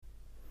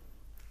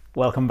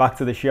Welcome back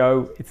to the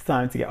show. It's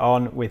time to get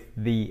on with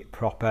the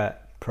proper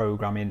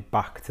programming,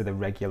 back to the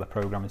regular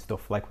programming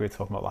stuff like we were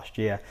talking about last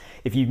year.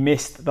 If you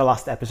missed the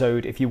last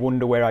episode, if you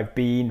wonder where I've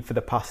been for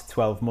the past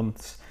 12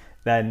 months,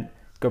 then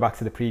go back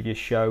to the previous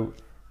show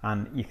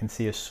and you can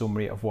see a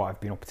summary of what I've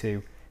been up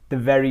to. The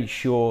very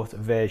short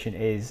version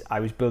is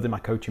I was building my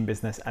coaching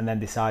business and then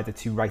decided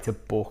to write a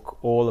book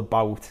all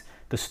about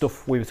the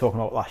stuff we were talking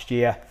about last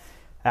year.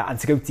 And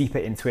to go deeper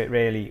into it,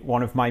 really,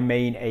 one of my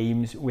main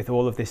aims with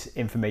all of this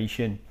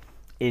information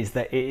is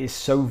that it is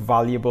so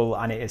valuable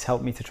and it has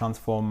helped me to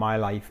transform my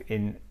life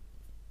in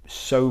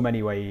so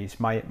many ways.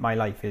 My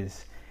life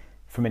is,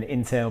 from an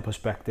internal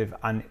perspective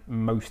and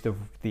most of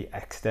the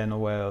external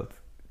world,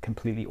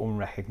 completely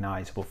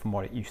unrecognizable from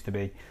what it used to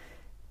be.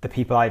 The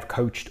people I've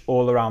coached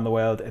all around the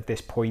world at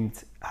this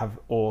point have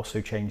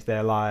also changed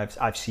their lives.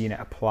 I've seen it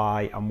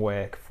apply and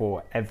work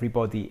for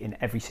everybody in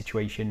every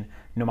situation,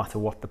 no matter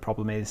what the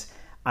problem is.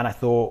 And I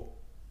thought,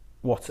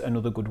 what's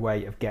another good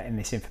way of getting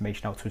this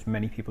information out to as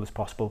many people as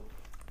possible?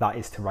 That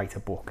is to write a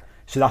book.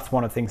 So that's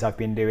one of the things I've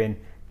been doing.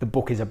 The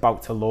book is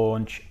about to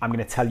launch. I'm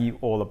going to tell you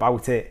all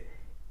about it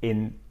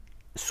in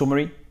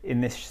summary in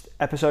this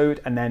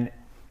episode, and then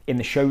in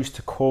the shows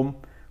to come,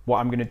 what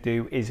I'm going to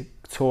do is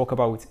talk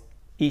about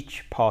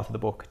each part of the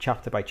book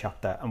chapter by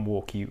chapter and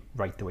walk you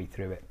right the way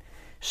through it.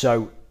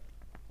 So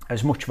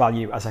as much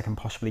value as I can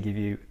possibly give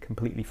you,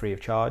 completely free of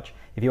charge.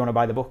 If you want to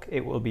buy the book,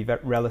 it will be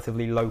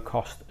relatively low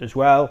cost as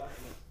well.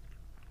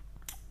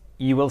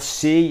 You will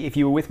see, if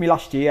you were with me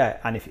last year,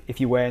 and if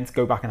you weren't,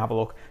 go back and have a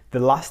look. The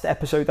last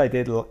episode I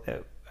did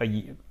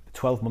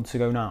 12 months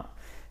ago now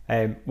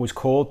was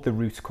called The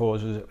Root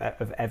Causes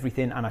of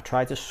Everything, and I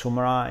tried to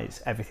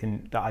summarize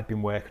everything that I've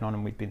been working on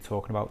and we've been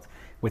talking about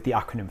with the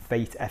acronym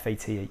FATE,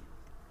 F-A-T-E.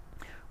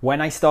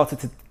 When I started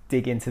to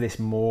dig into this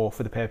more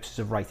for the purposes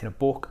of writing a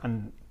book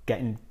and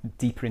getting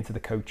deeper into the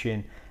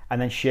coaching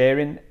and then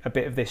sharing a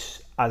bit of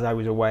this as I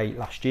was away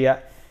last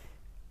year,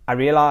 I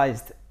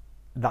realized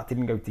that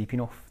didn't go deep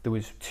enough. There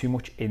was too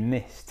much in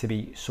this to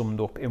be summed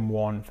up in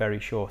one very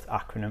short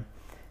acronym.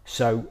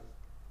 So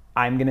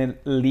I'm going to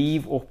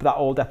leave up that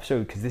old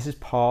episode because this is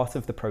part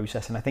of the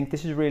process, and I think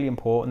this is really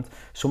important.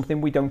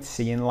 Something we don't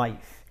see in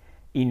life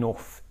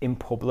enough in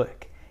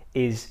public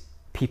is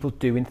people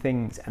doing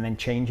things and then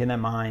changing their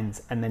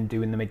minds and then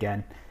doing them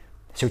again.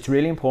 So it's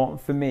really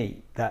important for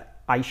me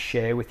that I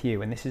share with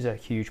you, and this is a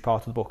huge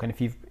part of the book, and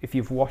if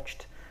you've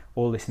watched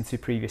or listened to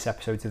previous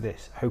episodes of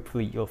this,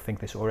 hopefully you'll think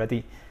this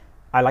already.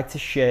 I like to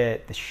share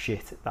the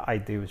shit that I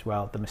do as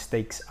well, the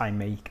mistakes I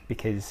make,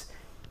 because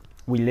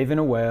we live in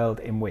a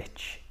world in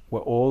which we're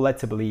all led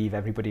to believe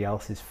everybody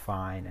else is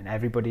fine and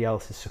everybody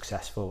else is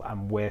successful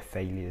and we're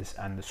failures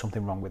and there's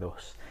something wrong with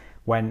us.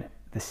 When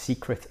the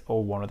secret,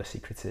 or one of the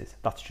secrets, is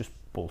that's just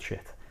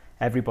bullshit.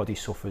 Everybody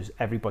suffers,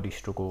 everybody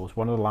struggles.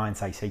 One of the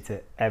lines I say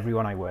to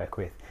everyone I work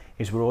with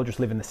is we're all just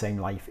living the same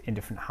life in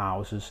different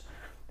houses.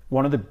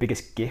 One of the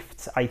biggest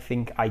gifts I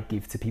think I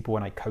give to people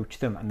when I coach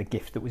them, and the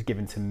gift that was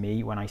given to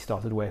me when I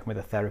started working with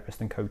a therapist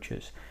and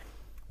coaches,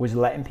 was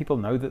letting people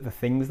know that the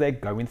things they're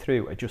going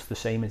through are just the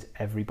same as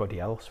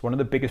everybody else. One of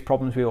the biggest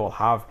problems we all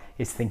have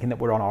is thinking that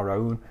we're on our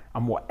own,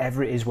 and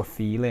whatever it is we're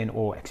feeling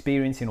or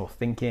experiencing or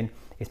thinking,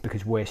 it's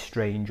because we're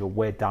strange or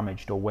we're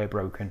damaged or we're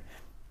broken.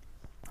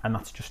 And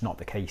that's just not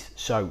the case.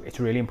 So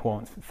it's really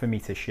important for me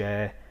to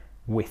share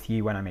with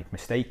you when I make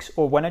mistakes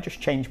or when I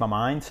just change my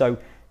mind. So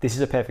this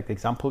is a perfect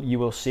example. You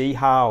will see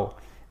how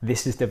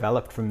this has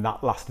developed from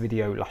that last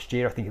video last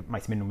year. I think it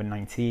might have been number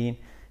 19,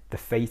 the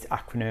FATE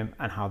acronym,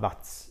 and how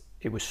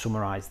it was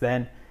summarized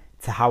then,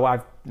 to how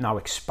I've now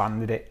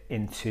expanded it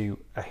into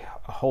a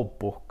whole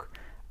book.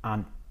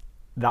 And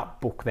that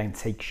book then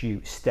takes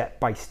you step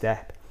by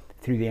step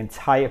through the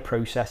entire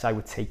process I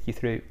would take you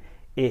through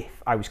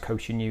if I was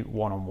coaching you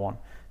one-on-one.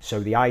 So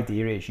the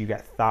idea is you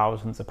get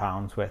thousands of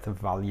pounds worth of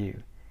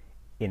value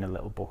in a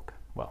little book.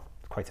 Well,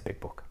 it's quite a big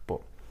book,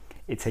 but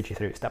it takes you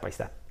through it step by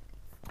step.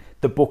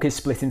 The book is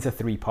split into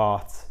 3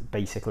 parts,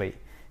 basically,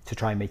 to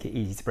try and make it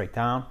easy to break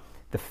down.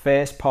 The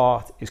first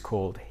part is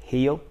called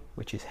Heal,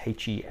 which is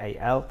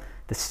H-E-A-L.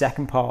 The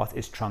second part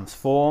is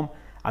Transform,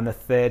 and the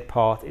third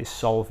part is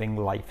Solving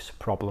Life's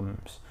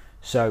Problems.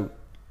 So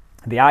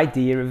the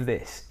idea of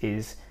this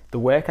is the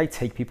work I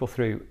take people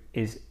through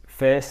is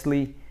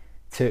firstly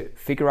to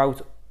figure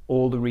out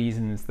all the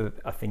reasons that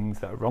are things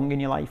that are wrong in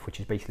your life, which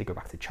is basically go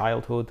back to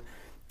childhood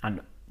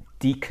and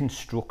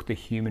deconstruct the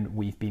human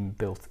we've been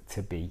built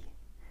to be.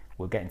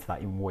 We'll get into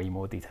that in way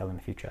more detail in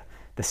the future.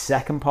 The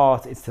second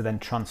part is to then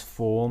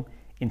transform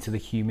into the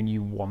human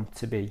you want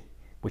to be,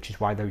 which is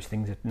why those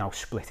things are now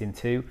split in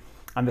 2.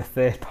 And the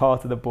third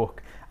part of the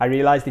book, I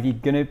realized if you're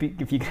gonna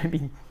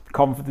be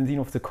confident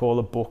enough to call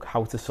a book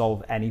How to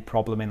Solve Any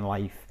Problem in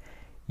Life,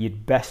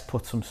 you'd best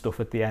put some stuff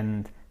at the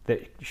end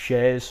that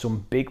shares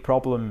some big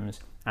problems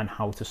and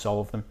how to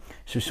solve them.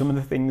 So some of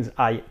the things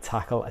I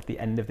tackle at the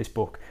end of this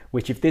book,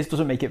 which if this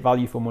doesn't make it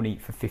value for money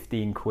for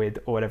 15 quid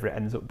or whatever it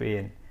ends up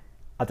being,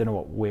 I don't know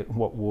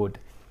what would.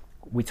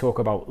 We talk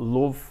about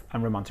love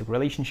and romantic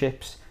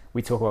relationships.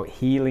 We talk about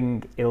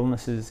healing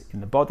illnesses in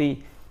the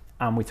body,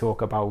 and we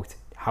talk about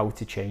how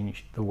to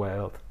change the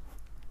world.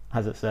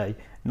 As I say,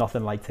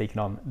 nothing like taking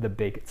on the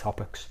big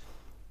topics.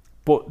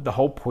 But the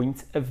whole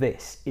point of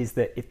this is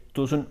that it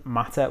doesn't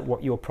matter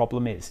what your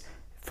problem is,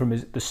 from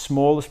the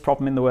smallest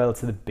problem in the world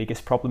to the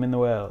biggest problem in the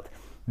world.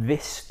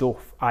 This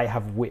stuff I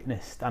have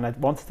witnessed, and I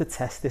wanted to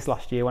test this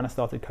last year when I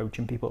started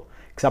coaching people,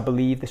 because I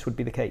believe this would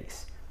be the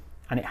case,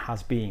 and it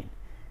has been.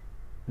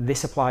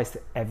 This applies to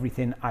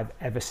everything I've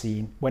ever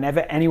seen. Whenever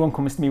anyone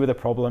comes to me with a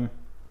problem,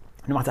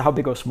 no matter how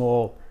big or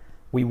small,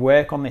 we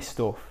work on this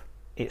stuff,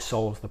 it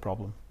solves the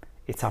problem.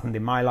 It's happened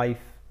in my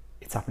life,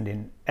 it's happened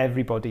in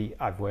everybody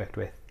I've worked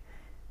with,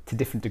 to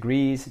different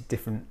degrees,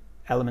 different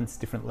elements,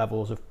 different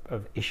levels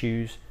of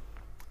issues.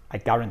 I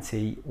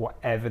guarantee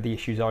whatever the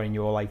issues are in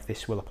your life,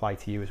 this will apply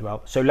to you as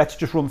well. So let's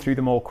just run through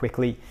them all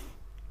quickly.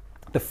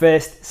 The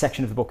first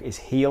section of the book is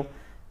HEAL.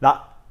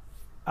 That,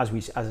 as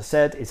I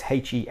said, is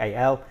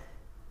HEAL.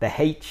 The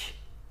H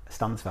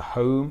stands for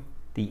home.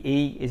 The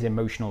E is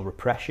emotional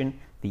repression.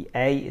 The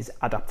A is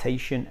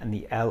adaptation, and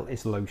the L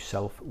is low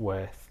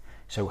self-worth.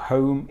 So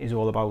home is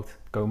all about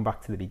going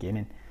back to the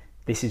beginning.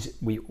 This is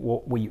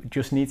we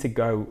just need to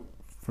go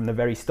from the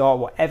very start,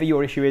 whatever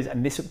your issue is,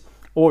 and this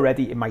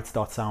already it might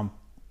start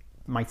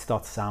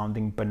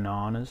sounding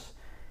bananas,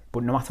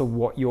 but no matter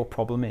what your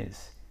problem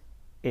is,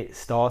 it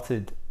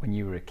started when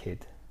you were a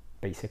kid.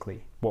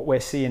 Basically, what we're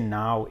seeing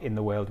now in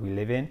the world we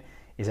live in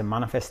is a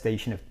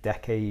manifestation of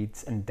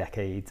decades and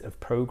decades of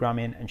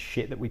programming and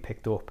shit that we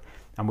picked up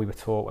and we were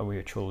taught when we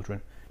were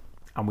children,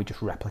 and we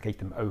just replicate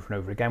them over and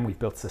over again. We've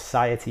built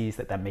societies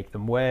that then make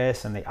them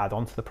worse and they add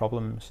on to the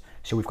problems.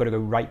 So we've got to go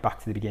right back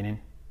to the beginning.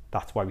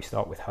 That's why we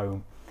start with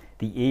home.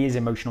 The E is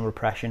emotional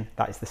repression.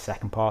 That is the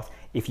second part.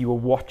 If you were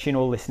watching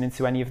or listening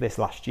to any of this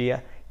last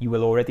year, you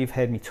will already have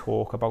heard me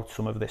talk about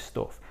some of this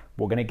stuff.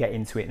 We're going to get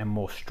into it in a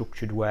more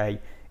structured way,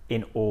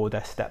 in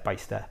order, step by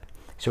step.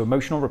 So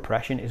emotional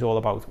repression is all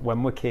about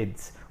when we're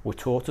kids, we're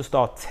taught to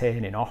start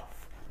turning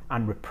off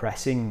and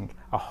repressing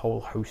a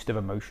whole host of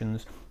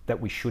emotions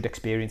that we should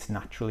experience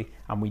naturally.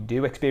 And we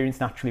do experience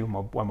naturally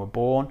when we're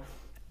born,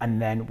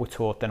 and then we're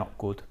taught they're not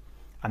good.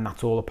 And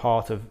that's all a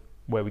part of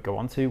where we go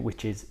on to,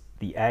 which is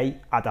the A,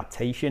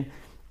 adaptation.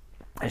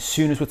 As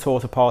soon as we're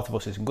taught a part of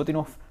us isn't good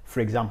enough,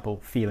 for example,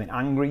 feeling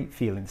angry,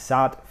 feeling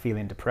sad,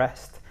 feeling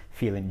depressed,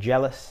 feeling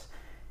jealous,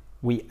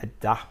 we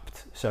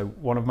adapt. So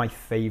one of my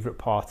favorite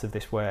parts of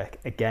this work,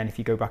 again, if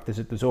you go back,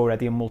 there's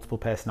already a multiple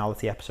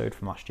personality episode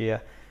from last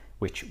year,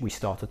 which we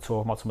started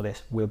talking about some of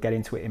this. We'll get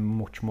into it in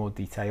much more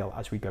detail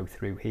as we go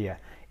through here.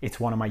 It's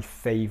one of my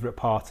favorite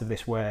parts of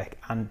this work,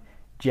 and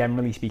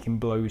generally speaking,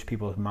 blows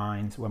people's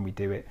minds when we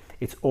do it.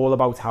 It's all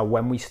about how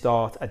when we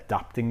start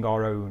adapting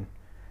our own,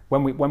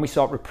 when we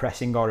start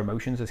repressing our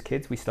emotions as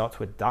kids, we start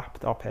to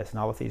adapt our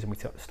personalities and we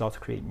start to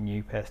create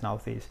new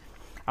personalities.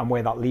 And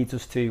where that leads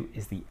us to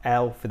is the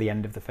L for the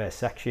end of the first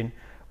section,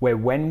 where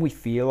when we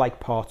feel like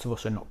parts of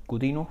us are not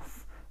good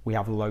enough, we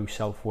have low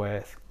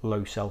self-worth,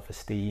 low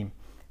self-esteem.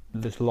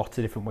 There's lots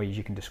of different ways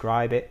you can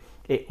describe it.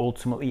 It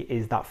ultimately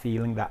is that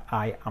feeling that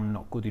I am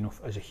not good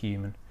enough as a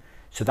human.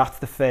 So that's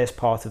the first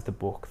part of the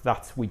book.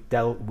 That's we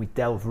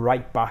delve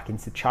right back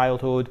into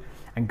childhood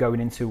and going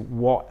into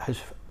what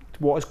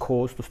has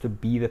caused us to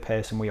be the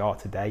person we are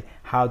today.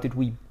 How did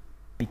we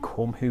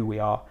become who we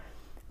are?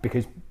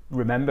 Because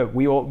remember,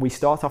 we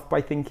start off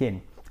by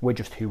thinking we're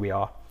just who we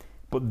are.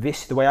 But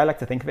the way I like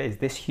to think of it is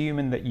this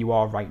human that you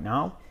are right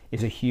now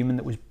is a human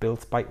that was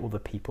built by other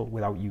people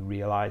without you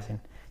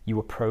realizing. You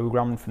were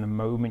programmed from the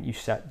moment you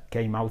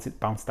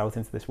bounced out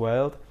into this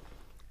world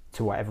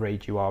to whatever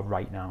age you are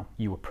right now.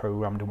 You were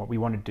programmed, and what we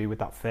want to do with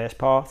that first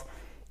part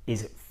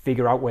is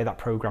figure out where that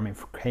programming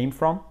came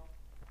from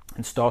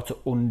and start to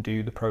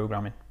undo the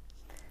programming.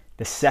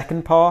 The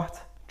second part,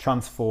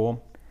 transform.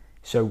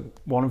 So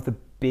one of the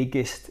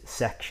biggest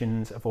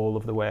sections of all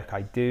of the work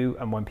I do,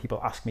 and when people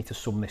ask me to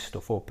sum this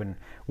stuff up, and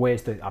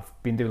I've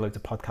been doing loads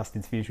of podcast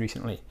interviews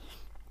recently,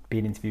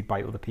 being interviewed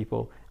by other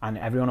people, and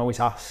everyone always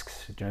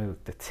asks,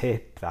 the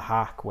tip, the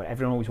hack,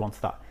 everyone always wants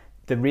that.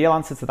 The real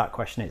answer to that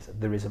question is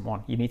there isn't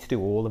one. You need to do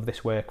all of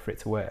this work for it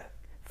to work.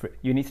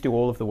 You need to do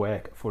all of the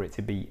work for it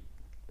to be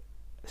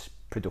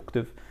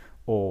productive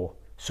or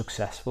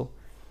successful.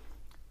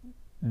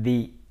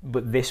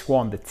 But this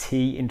one, the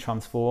T in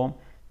transform,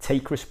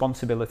 take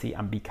responsibility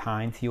and be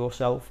kind to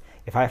yourself.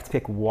 If I have to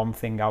pick one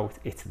thing out,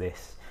 it's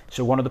this.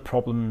 So one of the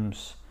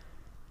problems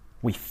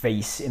we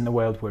face in the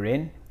world we're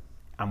in,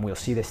 and we'll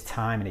see this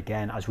time and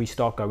again as we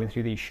start going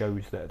through these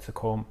shows that are to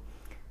come,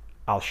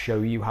 I'll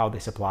show you how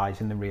this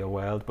applies in the real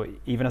world. But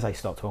even as I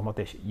start talking about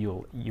this,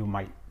 you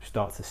might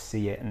start to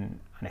see it and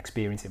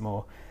experience it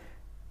more.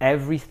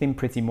 Everything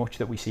pretty much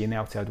that we see in the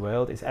outside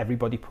world is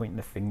everybody pointing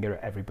the finger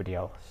at everybody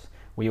else.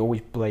 We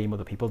always blame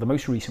other people. The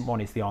most recent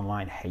one is the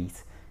online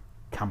hate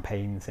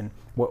campaigns, and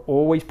we're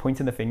always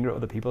pointing the finger at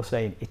other people,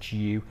 saying it's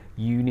you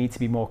need to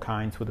be more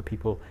kind to other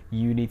people,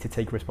 you need to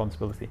take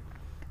responsibility.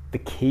 The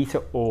key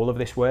to all of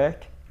this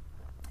work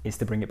is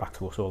to bring it back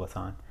to us all the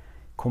time.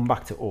 Come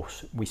back to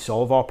us. We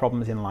solve our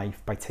problems in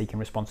life by taking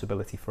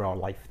responsibility for our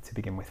life to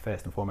begin with,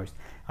 first and foremost.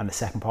 And the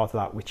second part of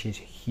that, which is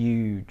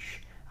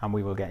huge and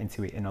we will get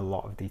into it in a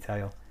lot of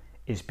detail,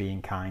 is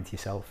being kind to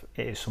yourself.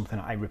 It is something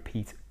that I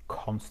repeat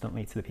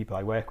constantly to the people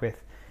I work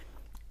with.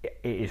 It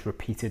is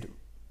repeated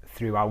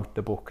throughout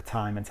the book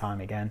time and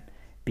time again.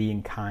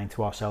 Being kind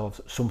to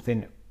ourselves,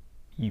 something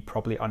you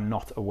probably are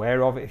not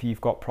aware of if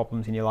you've got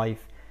problems in your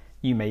life.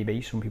 You may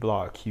be, some people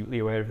are acutely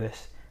aware of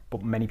this,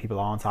 but many people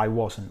aren't. I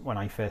wasn't when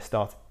I first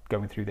started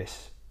going through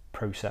this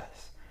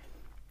process.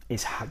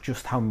 Is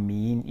just how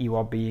mean you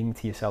are being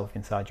to yourself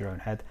inside your own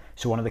head.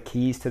 So one of the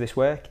keys to this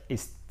work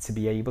is to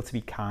be able to be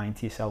kind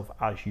to yourself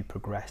as you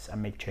progress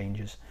and make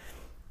changes.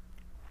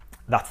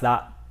 That's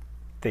that.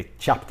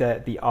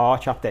 The R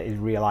chapter is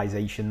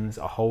realizations,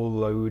 a whole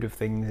load of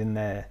things in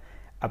there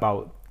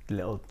about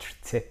little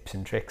tips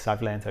and tricks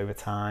I've learned over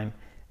time.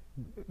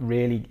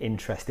 Really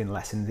interesting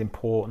lessons,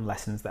 important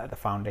lessons that are the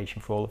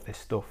foundation for all of this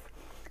stuff.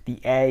 The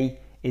A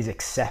is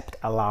accept,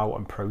 allow,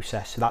 and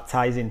process. So that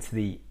ties into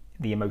the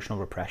emotional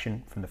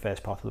repression from the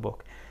first part of the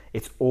book.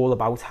 It's all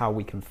about how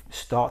we can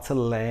start to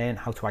learn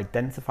how to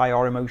identify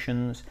our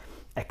emotions,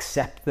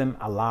 accept them,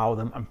 allow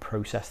them, and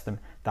process them.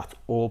 That's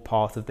all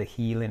part of the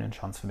healing and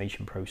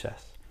transformation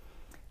process.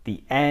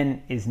 The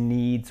N is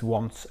needs,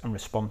 wants, and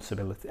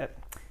responsibility.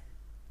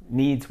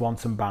 Needs,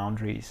 wants, and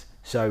boundaries.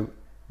 So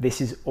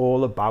this is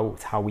all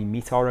about how we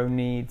meet our own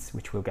needs,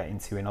 which we'll get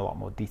into in a lot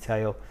more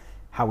detail.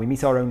 How we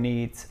meet our own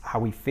needs, how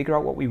we figure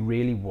out what we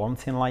really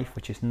want in life,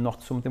 which is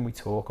not something we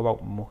talk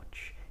about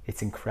much.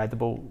 It's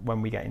incredible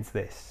when we get into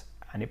this.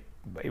 And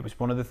it was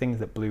one of the things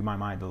that blew my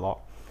mind a lot,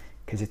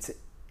 because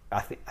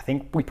I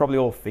think we probably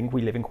all think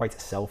we live in quite a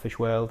selfish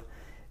world.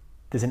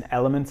 There's an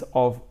element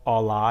of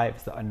our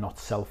lives that are not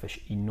selfish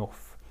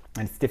enough.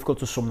 And it's difficult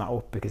to sum that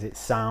up because it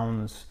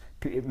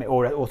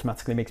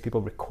automatically makes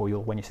people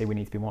recoil when you say we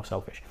need to be more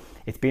selfish.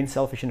 It's being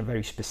selfish in a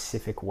very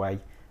specific way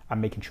and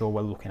making sure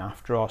we're looking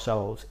after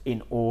ourselves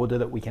in order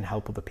that we can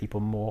help other people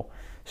more.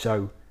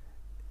 So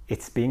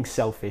it's being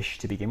selfish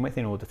to begin with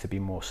in order to be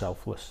more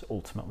selfless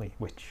ultimately,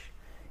 which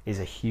is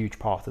a huge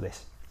part of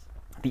this.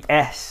 The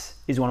S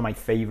is one of my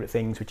favorite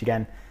things, which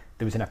again,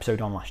 there was an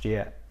episode on last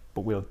year,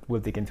 but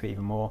we'll dig into it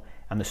even more.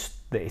 And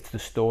it's the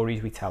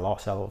stories we tell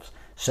ourselves.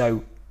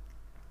 So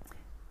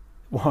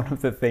one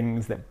of the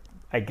things that,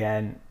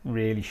 again,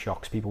 really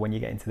shocks people when you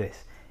get into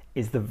this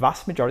is the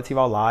vast majority of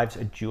our lives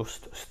are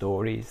just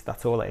stories.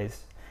 That's all it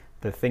is.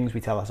 The things we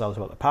tell ourselves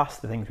about the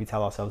past, the things we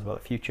tell ourselves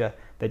about the future,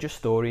 they're just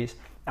stories.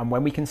 And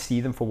when we can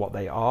see them for what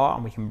they are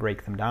and we can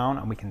break them down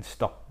and we can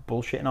stop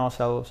bullshitting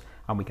ourselves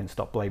and we can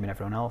stop blaming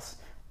everyone else.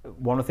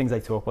 One of the things I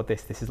talk about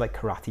this is like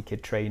Karate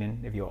Kid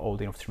training, if you're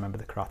old enough to remember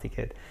the Karate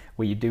Kid,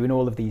 where you're doing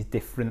all of these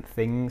different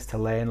things to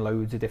learn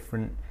loads of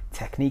different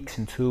techniques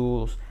and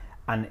tools.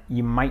 And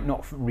you might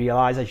not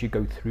realize as you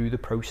go through the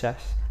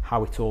process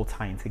how it's all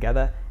tying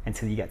together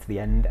until you get to the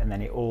end, and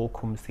then it all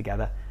comes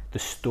together. The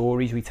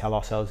stories we tell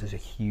ourselves is a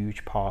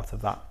huge part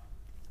of that.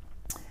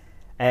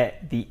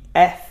 The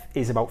F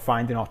is about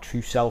finding our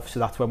true self. So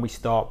that's when we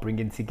start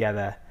bringing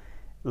together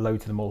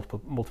loads of the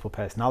multiple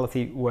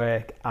personality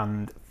work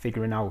and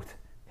figuring out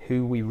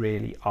who we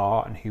really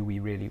are and who we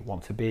really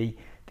want to be.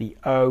 The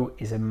O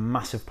is a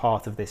massive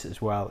part of this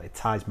as well. It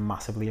ties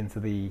massively into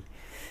the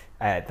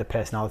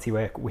personality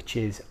work, which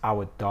is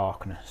our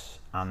darkness,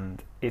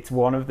 and it's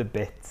one of the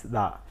bits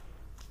that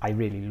I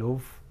really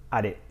love.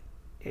 And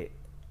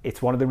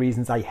it's one of the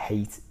reasons I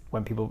hate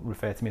when people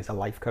refer to me as a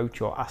life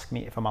coach or ask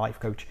me if I'm a life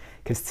coach,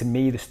 because to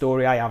me the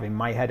story I have in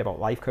my head about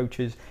life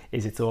coaches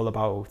is it's all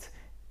about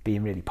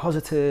being really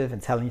positive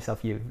and telling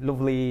yourself you're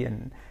lovely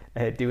and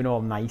doing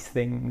all nice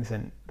things,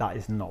 and that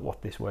is not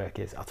what this work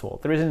is at all.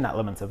 There is an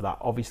element of that,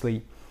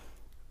 obviously,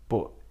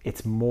 but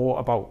it's more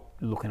about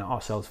looking at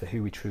ourselves for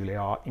who we truly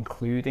are,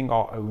 including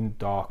our own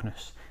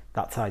darkness.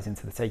 That ties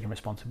into the taking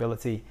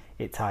responsibility.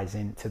 It ties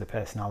into the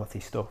personality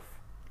stuff.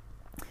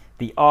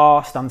 The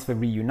R stands for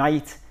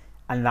reunite,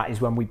 and that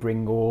is when we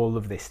bring all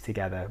of this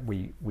together.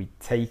 We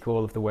take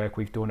all of the work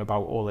we've done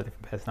about all the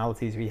different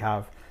personalities we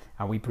have,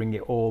 and we bring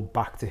it all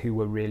back to who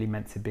we're really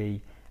meant to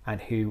be and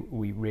who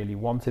we really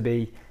want to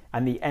be.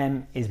 And the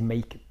M is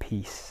make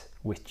peace,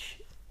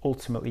 which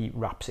ultimately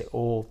wraps it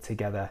all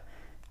together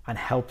and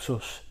helps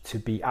us to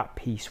be at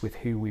peace with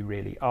who we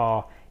really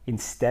are,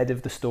 instead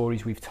of the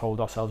stories we've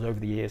told ourselves over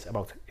the years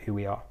about who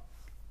we are.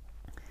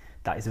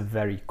 That is a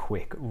very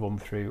quick run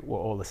through what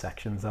all the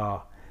sections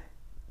are.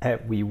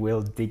 We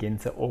will dig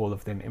into all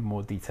of them in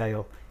more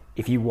detail.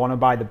 If you want to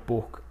buy the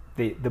book,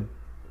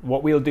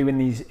 what we'll do in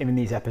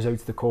these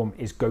episodes to come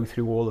is go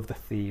through all of the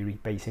theory,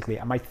 basically.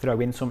 I might throw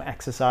in some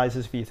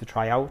exercises for you to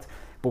try out,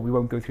 but we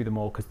won't go through them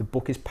all because the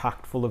book is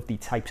packed full of the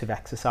types of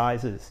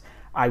exercises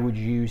I would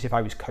use if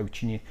I was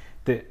coaching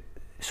you.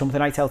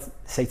 Something I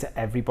say to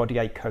everybody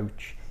I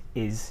coach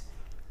is,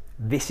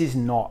 this is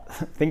not,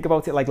 think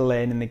about it like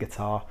learning the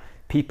guitar.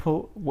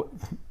 People,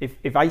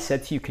 if I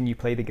said to you, can you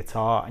play the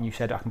guitar? And you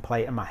said, I can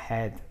play it in my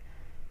head.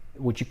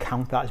 Would you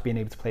count that as being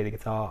able to play the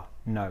guitar?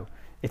 No.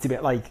 It's a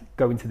bit like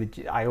going to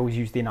the, I always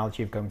use the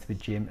analogy of going to the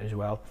gym as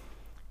well.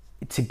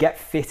 To get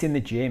fit in the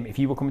gym, if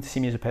you were coming to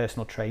see me as a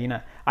personal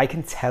trainer, I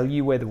can tell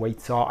you where the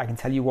weights are. I can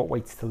tell you what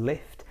weights to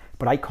lift,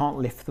 but I can't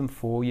lift them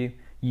for you.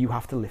 You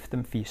have to lift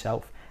them for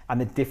yourself. And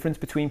the difference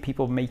between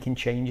people making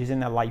changes in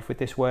their life with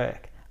this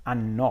work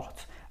and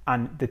not,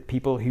 and the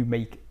people who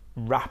make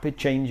rapid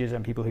changes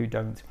and people who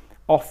don't,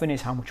 often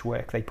is how much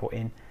work they put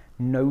in.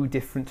 No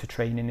different to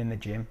training in the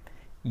gym.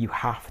 You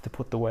have to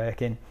put the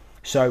work in.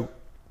 So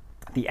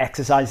the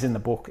exercises in the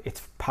book,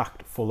 it's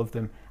packed full of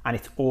them, and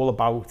it's all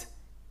about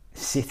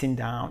sitting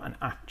down and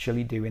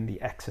actually doing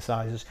the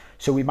exercises.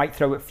 So we might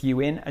throw a few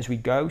in as we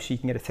go so you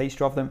can get a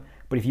taster of them,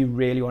 but if you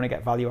really want to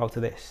get value out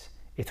of this,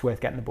 it's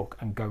worth getting the book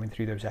and going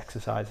through those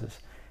exercises.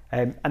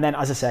 And then,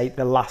 as I say,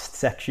 the last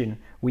section,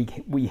 we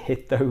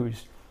hit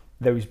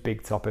those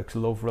big topics: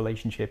 love,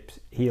 relationships,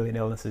 healing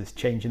illnesses,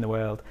 changing the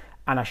world.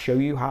 And I show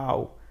you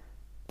how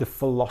the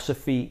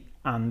philosophy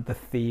and the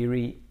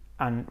theory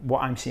and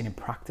what I'm seeing in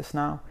practice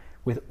now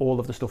with all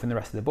of the stuff in the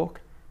rest of the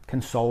book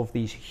can solve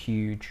these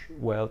huge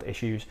world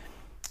issues.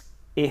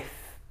 If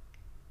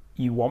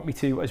you want me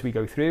to, as we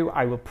go through,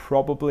 I will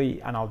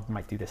probably, and I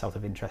might do this out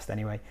of interest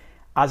anyway,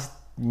 as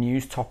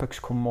news topics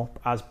come up,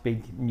 as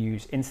big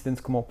news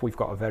incidents come up. We've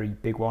got a very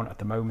big one at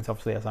the moment,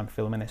 obviously, as I'm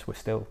filming this. We're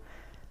still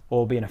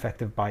all being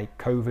affected by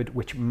COVID,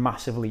 which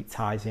massively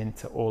ties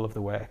into all of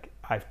the work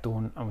I've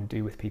done and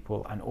do with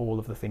people and all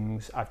of the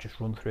things I've just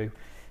run through.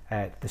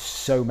 There's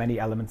so many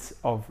elements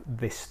of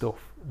this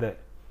stuff that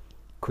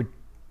could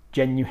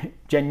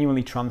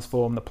genuinely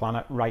transform the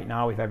planet right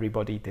now if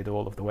everybody did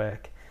all of the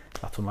work.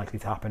 That's unlikely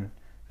to happen.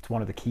 It's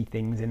one of the key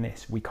things in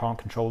this. We can't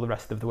control the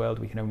rest of the world.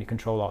 We can only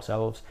control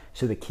ourselves.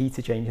 So the key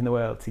to changing the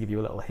world, to give you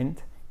a little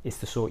hint, is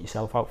to sort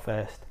yourself out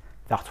first.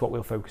 That's what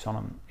we'll focus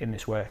on in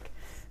this work.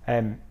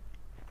 And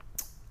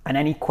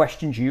any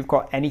questions you've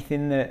got,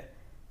 anything that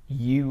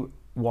you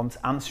want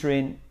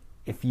answering,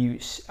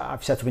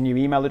 I've set up a new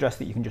email address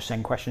that you can just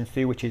send questions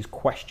to, which is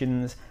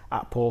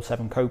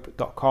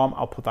questions@paul7cope.com.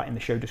 I'll put that in the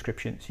show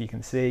description so you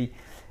can see.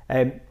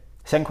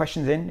 Send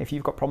questions in if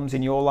you've got problems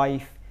in your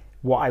life.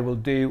 What I will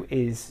do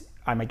is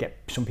I might get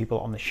some people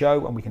on the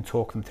show and we can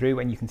talk them through,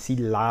 and you can see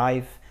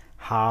live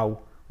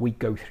how we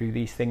go through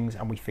these things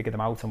and we figure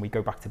them out, and we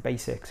go back to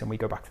basics and we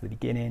go back to the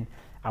beginning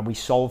and we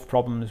solve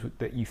problems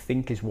that you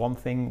think is one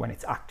thing when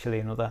it's actually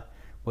another.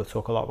 We'll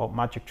talk a lot about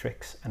magic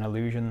tricks and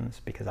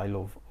illusions because I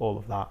love all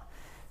of that.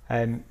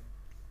 And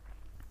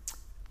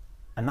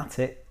that's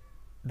it.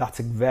 That's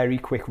a very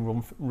quick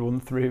run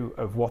through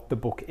of what the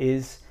book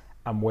is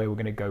and where we're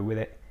going to go with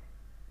it.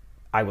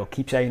 I will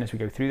keep saying as we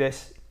go through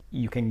this,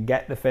 you can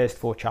get the first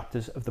 4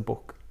 chapters of the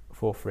book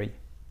for free.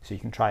 So you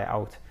can try it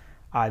out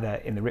either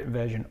in the written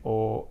version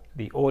or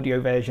the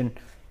audio version,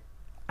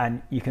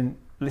 and you can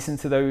listen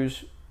to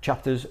those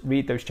chapters,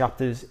 read those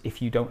chapters.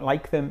 If you don't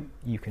like them,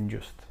 you can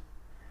just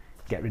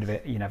get rid of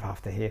it. You never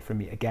have to hear from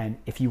me again.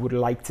 If you would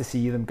like to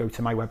see them, go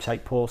to my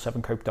website,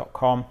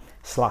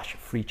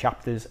 paul7cope.com/free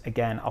chapters.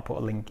 Again, I'll put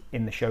a link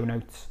in the show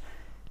notes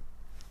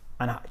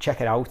and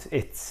check it out.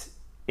 It's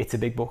a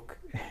big book.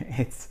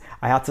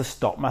 I had to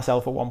stop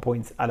myself at one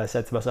point and I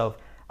said to myself,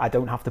 I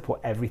don't have to put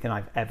everything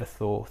I've ever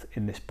thought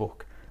in this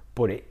book,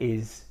 but it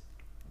is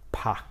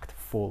packed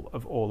full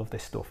of all of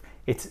this stuff.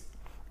 It's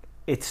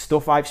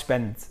stuff I've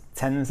spent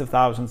tens of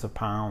thousands of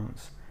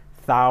pounds,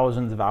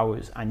 thousands of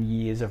hours and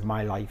years of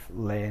my life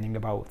learning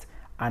about,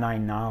 and I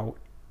now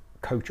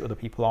coach other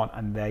people on,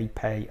 and they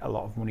pay a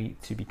lot of money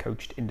to be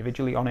coached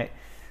individually on it.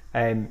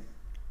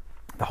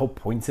 The whole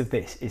point of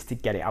this is to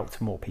get it out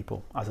to more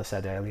people. As I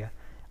said earlier,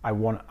 I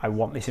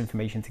want this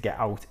information to get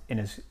out in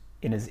as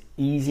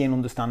easy to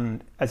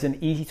understand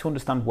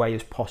way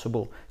as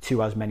possible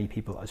to as many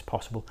people as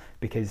possible,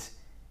 because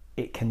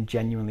it can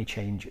genuinely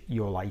change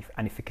your life.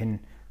 And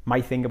my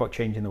thing about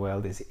changing the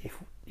world is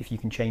if you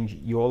can change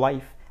your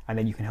life and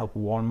then you can help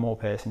one more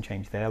person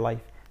change their life,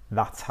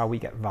 that's how we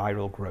get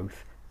viral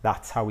growth.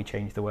 That's how we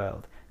change the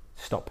world.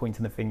 Stop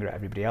pointing the finger at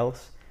everybody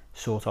else,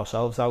 sort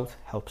ourselves out,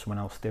 help someone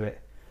else do it.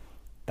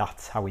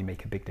 That's how we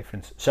make a big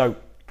difference. So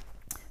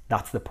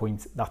that's the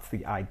point, that's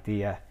the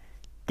idea.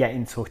 Get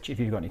in touch if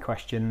you've got any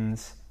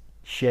questions.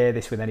 Share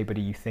this with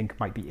anybody you think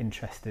might be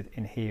interested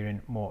in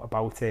hearing more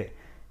about it.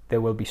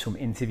 There will be some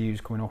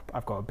interviews coming up.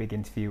 I've got a big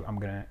interview I'm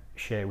going to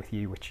share with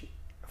you, which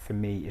for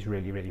me is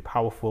really, really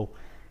powerful.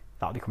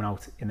 That'll be coming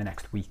out in the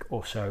next week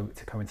or so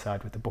to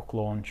coincide with the book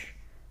launch.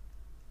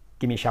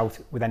 Give me a shout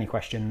with any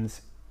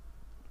questions.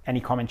 Any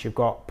comments you've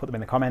got, put them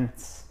in the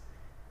comments.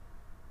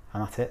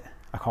 And that's it.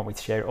 I can't wait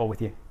to share it all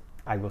with you.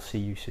 I will see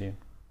you soon.